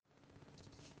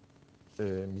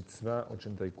Mitzvah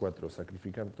 84,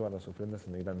 sacrificar todas las ofrendas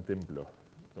en el gran templo,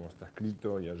 como está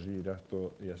escrito, y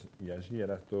allí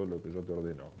harás todo lo que yo te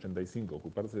ordeno. 85,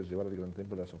 ocuparse de llevar al gran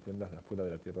templo las ofrendas de afuera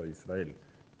de la tierra de Israel.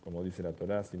 Como dice la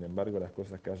Torá, sin embargo, las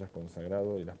cosas que hayas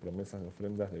consagrado y las promesas de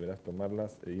ofrendas deberás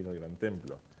tomarlas e ir al gran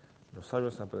templo. Los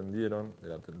sabios aprendieron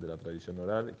de la tradición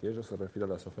oral que ello se refiere a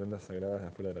las ofrendas sagradas de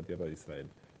afuera de la tierra de Israel.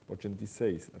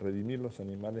 86. Redimir los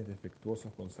animales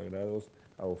defectuosos consagrados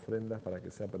a ofrendas para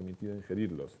que sea permitido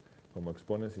ingerirlos. Como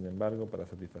expone, sin embargo, para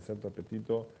satisfacer tu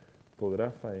apetito,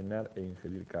 podrás faenar e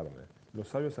ingerir carne. Los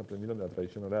sabios aprendieron de la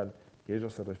tradición oral que ello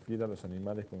se refiere a los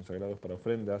animales consagrados para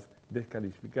ofrendas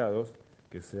descalificados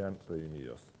que sean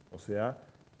redimidos, o sea,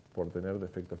 por tener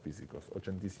defectos físicos.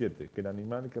 87. Que el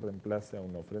animal que reemplace a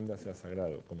una ofrenda sea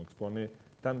sagrado, como expone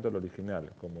tanto el original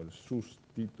como el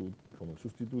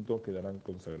sustituto quedarán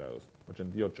consagrados.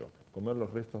 88. Comer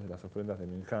los restos de las ofrendas de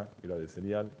minjá y la de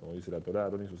cereal, como dice la Torá,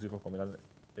 Aarón y sus hijos comerán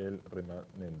el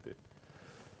remanente.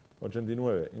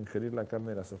 89. Ingerir la carne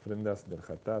de las ofrendas del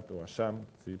hatat o asham,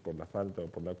 ¿sí? Por la falta o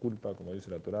por la culpa, como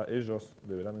dice la Torá, ellos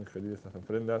deberán ingerir estas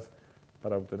ofrendas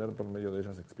para obtener por medio de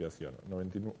ellas expiación.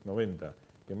 90.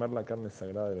 Quemar la carne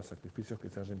sagrada de los sacrificios que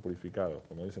se hayan purificado.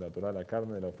 Como dice la Torá, la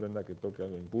carne de la ofrenda que toque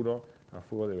algo impuro, a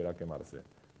fuego deberá quemarse.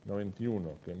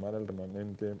 91. Quemar el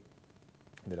remanente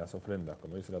de las ofrendas.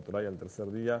 Como dice la Torá, y al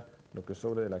tercer día, lo que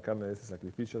sobre de la carne de ese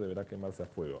sacrificio deberá quemarse a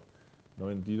fuego.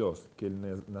 92. Que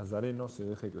el nazareno se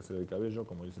deje crecer el cabello,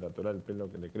 como dice la Torá, el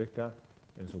pelo que le crezca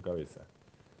en su cabeza.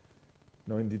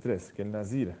 93. Que el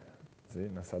nazir, ¿sí?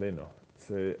 Nazareno,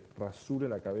 se rasure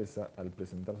la cabeza al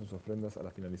presentar sus ofrendas a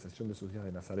la finalización de sus días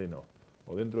de nazareno,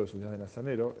 o dentro de sus días de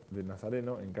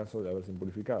nazareno en caso de haberse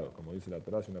impurificado. Como dice la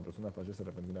Torá, si una persona fallece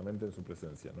repentinamente en su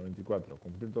presencia. 94.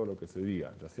 Cumplir todo lo que se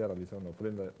diga, ya sea realizar una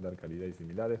ofrenda, dar caridad y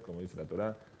similares, como dice la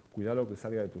Torá, cuidar lo que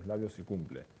salga de tus labios y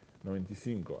cumple.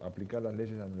 95. Aplicar las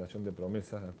leyes de anulación de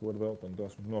promesas de acuerdo con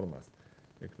todas sus normas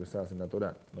expresadas en la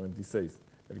Torá. 96.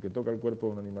 El que toca el cuerpo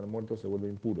de un animal muerto se vuelve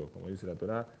impuro, como dice la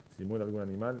Torá, si muere algún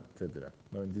animal, etc.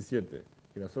 97.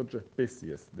 Que las 8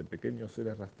 especies de pequeños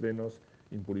seres rastrenos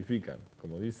impurifican,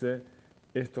 como dice,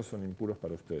 estos son impuros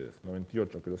para ustedes.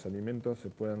 98. Que los alimentos se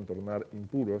puedan tornar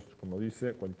impuros, como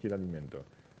dice, cualquier alimento.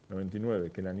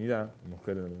 99. Que la nidá,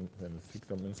 mujer en el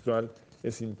ciclo menstrual,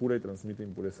 es impura y transmite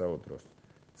impureza a otros.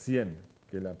 100.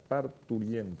 Que la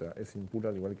parturienta es impura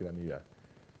al igual que la nidá.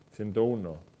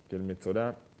 101. Que el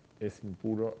metzorá es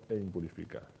impuro e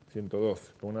impurifica.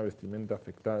 102. Que una vestimenta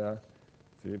afectada,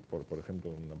 ¿sí? por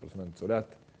ejemplo, una persona en tzorat,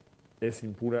 es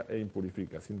impura e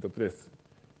impurifica. 103.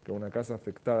 Que una casa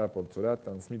afectada por tzorat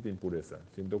transmite impureza.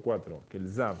 104. Que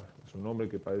el zav, es un hombre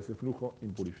que padece flujo,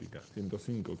 impurifica.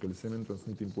 105. Que el semen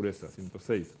transmite impureza.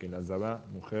 106. Que la zabá,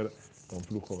 mujer con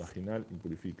flujo vaginal,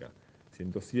 impurifica.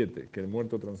 107. Que el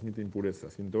muerto transmite impureza.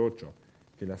 108.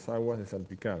 Que las aguas de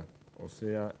salpicar, o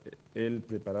sea, el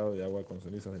preparado de agua con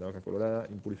cenizas de la vaca colorada,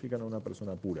 impurifican a una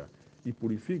persona pura y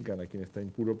purifican a quien está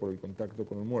impuro por el contacto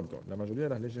con un muerto. La mayoría de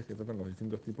las leyes que tratan los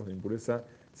distintos tipos de impureza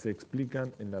se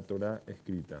explican en la Torá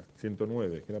escrita.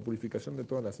 109. Que la purificación de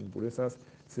todas las impurezas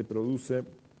se produce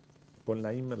con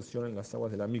la inmersión en las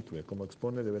aguas de la mikve. Como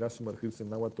expone, deberá sumergirse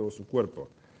en agua todo su cuerpo.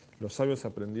 Los sabios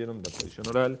aprendieron de la tradición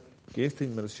oral que esta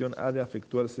inmersión ha de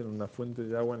efectuarse en una fuente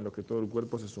de agua en lo que todo el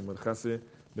cuerpo se sumerjase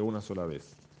de una sola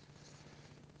vez.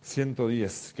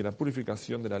 110. Que la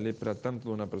purificación de la lepra, tanto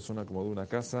de una persona como de una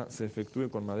casa, se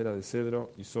efectúe con madera de cedro,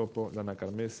 hisopo, lana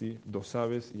carmesí, 2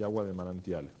 aves y agua de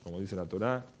manantial. Como dice la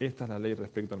Torá, esta es la ley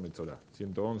respecto al metzorá.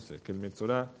 111. Que el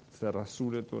metzorá se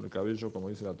rasure todo el cabello, como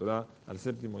dice la Torá, al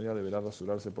séptimo día deberá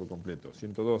rasurarse por completo.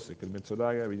 112. Que el metzorá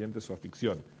haga evidente su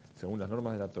aflicción, según las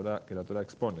normas de la Torá, que la Torá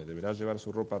expone. Deberá llevar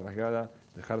su ropa rasgada,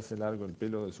 dejarse largo el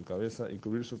pelo de su cabeza y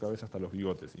cubrir su cabeza hasta los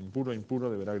bigotes. Impuro, impuro,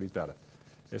 deberá gritar.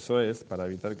 Eso es para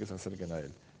evitar que se acerquen a él.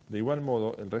 De igual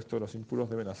modo, el resto de los impuros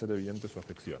deben hacer evidente su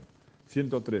afección.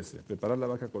 113. Preparar la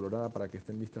vaca colorada para que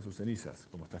estén listas sus cenizas,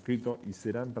 como está escrito, y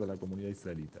serán para la comunidad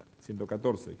israelita.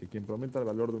 114. Que quien prometa el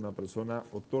valor de una persona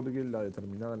otorgue lo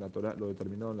determinado en la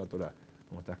Torá,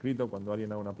 como está escrito cuando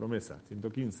alguien haga una promesa.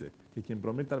 115. Que quien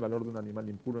prometa el valor de un animal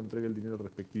impuro entregue el dinero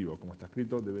respectivo, como está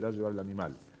escrito, deberá llevar el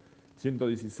animal.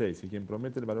 116. Y quien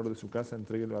promete el valor de su casa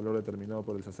entregue el valor determinado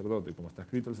por el sacerdote. Como está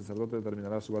escrito, el sacerdote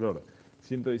determinará su valor.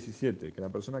 117. Que la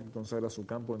persona que consagra su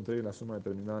campo entregue la suma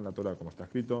determinada en la Torá. Como está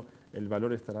escrito, el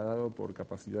valor estará dado por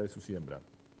capacidad de su siembra.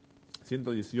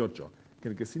 118. Que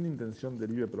el que sin intención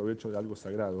derive provecho de algo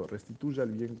sagrado restituya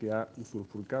el bien que ha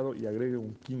usurpado y agregue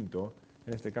un quinto,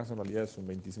 en este caso en realidad es un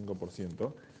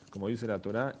 25%, como dice la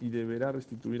Torá, y deberá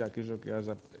restituir aquello que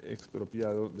haya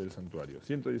expropiado del santuario.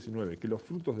 119. Que los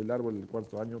frutos del árbol del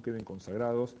cuarto año queden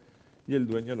consagrados y el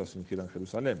dueño los ingiera en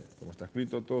Jerusalén. Como está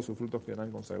escrito, todos sus frutos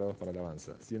quedarán consagrados para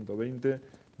alabanza. 120,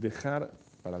 dejar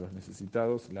para los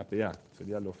necesitados la peá,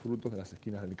 serían los frutos de las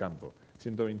esquinas del campo.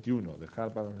 121,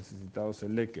 dejar para los necesitados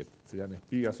el leket, serían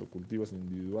espigas o cultivos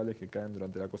individuales que caen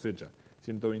durante la cosecha.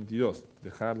 122,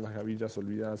 dejar las gavillas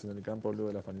olvidadas en el campo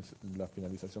luego de la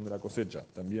finalización de la cosecha,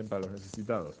 también para los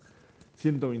necesitados.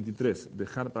 123,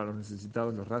 dejar para los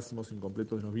necesitados los racimos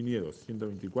incompletos de los viñedos.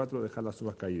 124, dejar las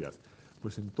uvas caídas.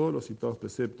 Pues en todos los citados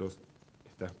preceptos,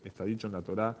 está dicho en la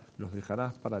Torá, los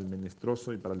dejarás para el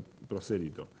menestroso y para el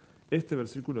prosélito. Este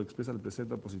versículo expresa el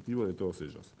precepto positivo de todos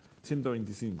ellos.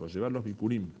 125, llevar los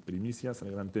bikurim, primicias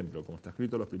al gran templo. Como está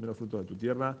escrito, los primeros frutos de tu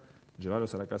tierra,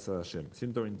 llevarlos a la casa de Hashem.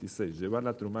 126, llevar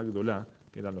la trumá gdolá,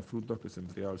 que eran los frutos que se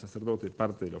entregaba al sacerdote,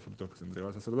 parte de los frutos que se entregaba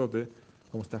al sacerdote.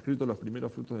 Como está escrito, los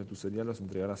primeros frutos de tu cereal los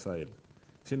entregarás a él.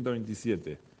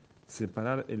 127,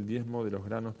 separar el diezmo de los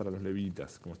granos para los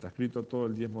levitas. Como está escrito, todo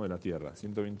el diezmo de la tierra.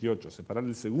 128, separar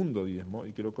el segundo diezmo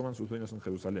y que lo coman sus dueños en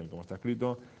Jerusalén. Como está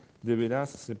escrito, deberás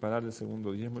separar el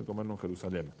segundo diezmo y comerlo en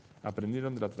Jerusalén.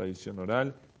 Aprendieron de la tradición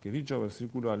oral que dicho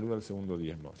versículo alude al segundo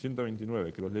diezmo.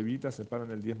 129, que los levitas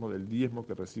separan el diezmo del diezmo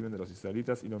que reciben de los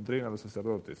israelitas y lo entregan a los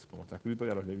sacerdotes, como está escrito, y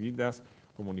a los levitas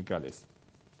comunicales.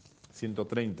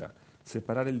 130,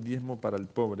 separar el diezmo para el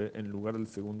pobre en lugar del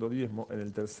segundo diezmo en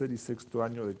el tercer y sexto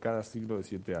año de cada siglo de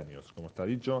 7 años. Como está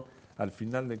dicho, al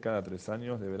final de cada 3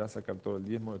 años deberás sacar todo el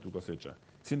diezmo de tu cosecha.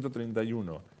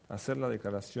 131, hacer la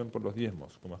declaración por los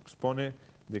diezmos. Como expone,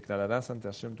 declararás ante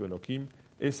Hashem tu Elohim,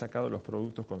 he sacado los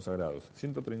productos consagrados.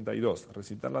 132,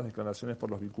 recitar las declaraciones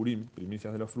por los bikurim,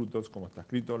 primicias de los frutos, como está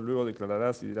escrito, luego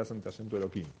declararás y dirás ante Hashem tu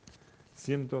Elohim.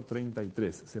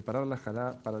 133, separar la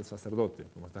jalá para el sacerdote.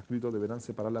 Como está escrito, deberán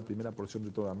separar la primera porción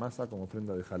de toda masa como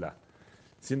ofrenda de jalá.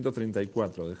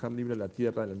 134, dejar libre la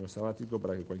tierra del año sabático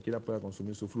para que cualquiera pueda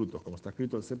consumir sus frutos. Como está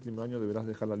escrito, el séptimo año deberás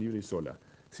dejarla libre y sola.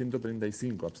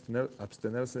 135,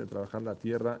 abstenerse de trabajar la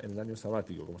tierra en el año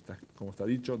sabático. Como está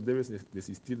dicho, debes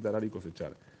desistir de arar y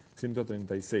cosechar.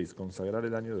 136, consagrar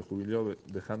el año de jubileo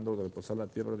dejando de reposar la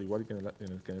tierra al igual que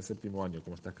en el séptimo año.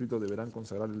 Como está escrito, deberán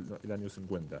consagrar el año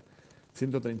 50.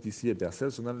 137,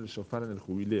 hacer sonar el shofar en el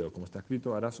jubileo. Como está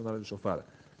escrito, hará sonar el shofar.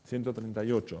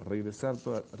 138,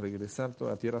 regresar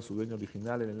toda tierra a su dueño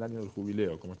original en el año del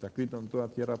jubileo. Como está escrito, en toda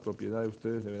tierra propiedad de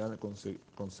ustedes deberán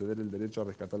conceder el derecho a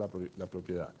rescatar la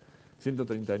propiedad.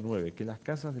 139, que las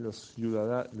casas de las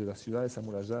ciudades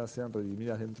amuralladas sean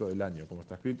redimidas dentro del año. Como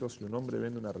está escrito, si un hombre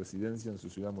vende una residencia en su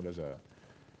ciudad amurallada.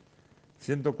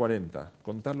 140,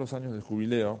 contar los años del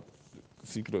jubileo,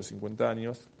 ciclo de 50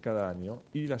 años cada año,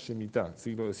 y la Shemitah,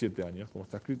 ciclo de 7 años. Como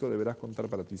está escrito, deberás contar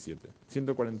para ti 7.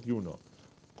 141,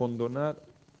 condonar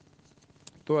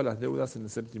todas las deudas en el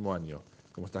séptimo año.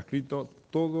 Como está escrito,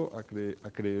 todo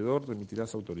acreedor remitirá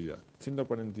su autoridad.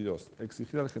 142,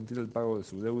 exigir al gentil el pago de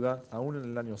su deuda aún en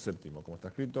el año séptimo. Como está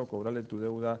escrito, cobrarle tu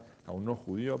deuda a un no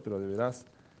judío, pero deberás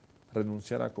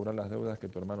renunciar a cobrar las deudas que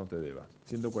tu hermano te deba.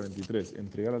 143,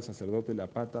 entregar al sacerdote la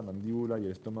pata, mandíbula y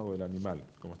el estómago del animal.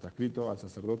 Como está escrito, al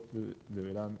sacerdote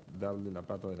deberán darle la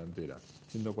pata delantera.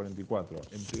 144,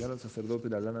 entregar al sacerdote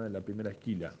la lana de la primera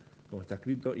esquila. Como está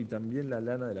escrito, y también la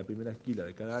lana de la primera esquila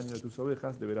de cada año de tus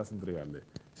ovejas deberás entregarle.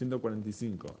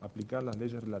 145, aplicar las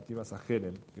leyes relativas a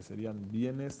Jerem, que serían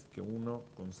bienes que uno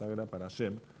consagra para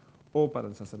Hashem o para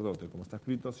el sacerdote. Como está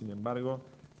escrito, sin embargo,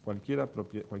 cualquier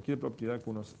propiedad que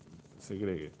uno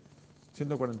segregue.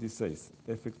 146,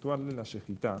 efectuarle la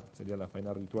shejitá, sería la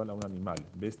faena ritual a un animal,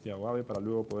 bestia o ave, para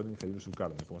luego poder ingerir su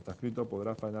carne. Como está escrito,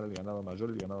 podrá faenar el ganado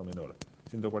mayor y el ganado menor.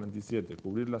 147,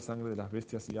 cubrir la sangre de las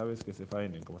bestias y aves que se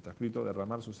faenen. Como está escrito,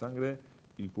 derramar su sangre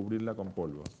y cubrirla con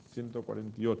polvo.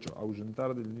 148,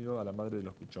 ahuyentar del nido a la madre de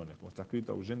los pichones. Como está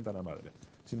escrito, ahuyenta a la madre.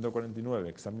 149,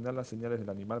 examinar las señales del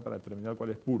animal para determinar cuál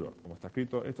es puro. Como está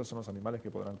escrito, estos son los animales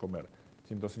que podrán comer.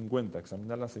 150,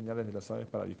 examinar las señales de las aves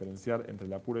para diferenciar entre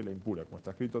la pura y la impura. Como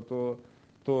está escrito,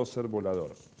 todo ser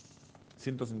volador.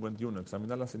 151,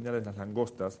 examinar las señales de las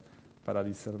langostas para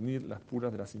discernir las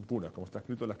puras de las impuras. Como está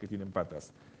escrito, las que tienen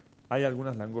patas. Hay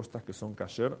algunas langostas que son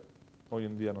kasher, hoy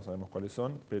en día no sabemos cuáles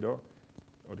son, pero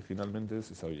originalmente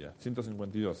se sabía.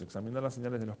 152, examinar las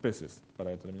señales de los peces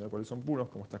para determinar cuáles son puros.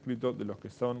 Como está escrito, de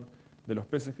los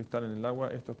peces que están en el agua,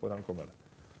 estos podrán comer.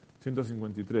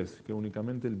 153, que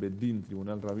únicamente el Bedín,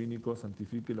 tribunal rabínico,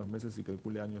 santifique los meses y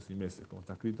calcule años y meses. Como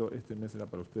está escrito, este mes era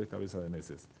para ustedes cabeza de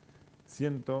meses.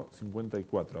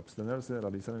 154, abstenerse de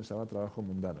realizar en Shabbat trabajo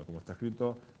mundano. Como está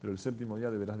escrito, pero el séptimo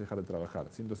día deberás dejar de trabajar.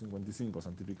 155,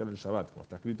 santificar el Shabbat. Como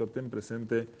está escrito, ten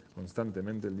presente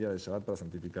constantemente el día del Shabbat para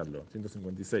santificarlo.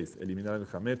 156, eliminar el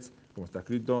Hametz. Como está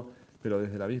escrito, pero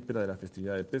desde la víspera de la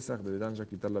festividad de Pesaj deberán ya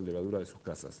quitar la levadura de sus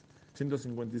casas.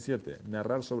 157.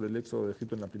 Narrar sobre el éxodo de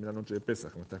Egipto en la primera noche de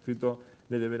Pesaj, como está escrito,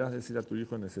 le deberás decir a tu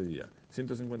hijo en ese día.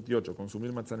 158.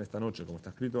 Consumir matzá en esta noche, como está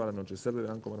escrito, al anochecer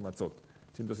deberán comer matzot.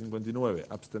 159.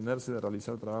 Abstenerse de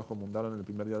realizar trabajo mundano en el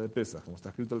primer día de Pesaj, como está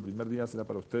escrito, el primer día será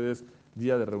para ustedes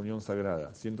día de reunión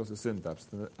sagrada. 160.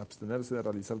 Abstenerse de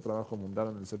realizar trabajo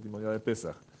mundano en el séptimo día de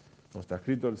Pesaj, como está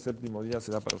escrito, el séptimo día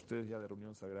será para ustedes día de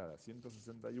reunión sagrada.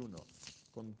 161.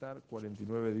 Contar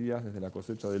 49 días desde la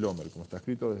cosecha del Homer. Como está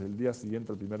escrito, desde el día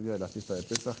siguiente al primer día de la fiesta de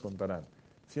Pesaj contarán.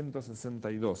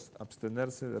 162.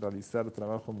 Abstenerse de realizar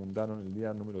trabajo mundano en el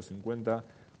día número 50,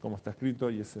 como está escrito,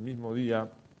 y ese mismo día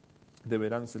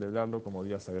deberán celebrarlo como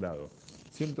día sagrado.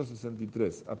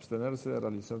 163. Abstenerse de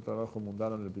realizar trabajo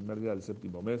mundano en el primer día del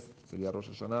séptimo mes, sería Rosh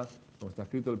Hashanah, como está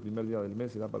escrito, el primer día del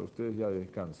mes será para ustedes día de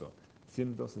descanso.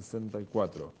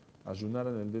 164. Ayunar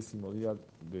en el 10º día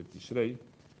de Tishrei,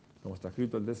 como está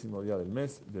escrito, el 10º día del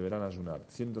mes deberán ayunar.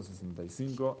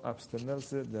 165.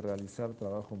 Abstenerse de realizar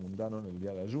trabajo mundano en el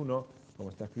día de ayuno, como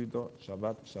está escrito,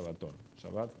 Shabbat Shabbatón,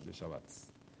 Shabbat de Shabbats.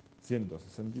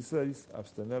 166.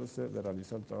 Abstenerse de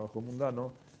realizar trabajo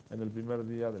mundano en el primer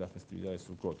día de la festividad de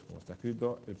Sukkot, como está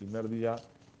escrito, el primer día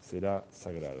será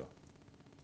sagrado.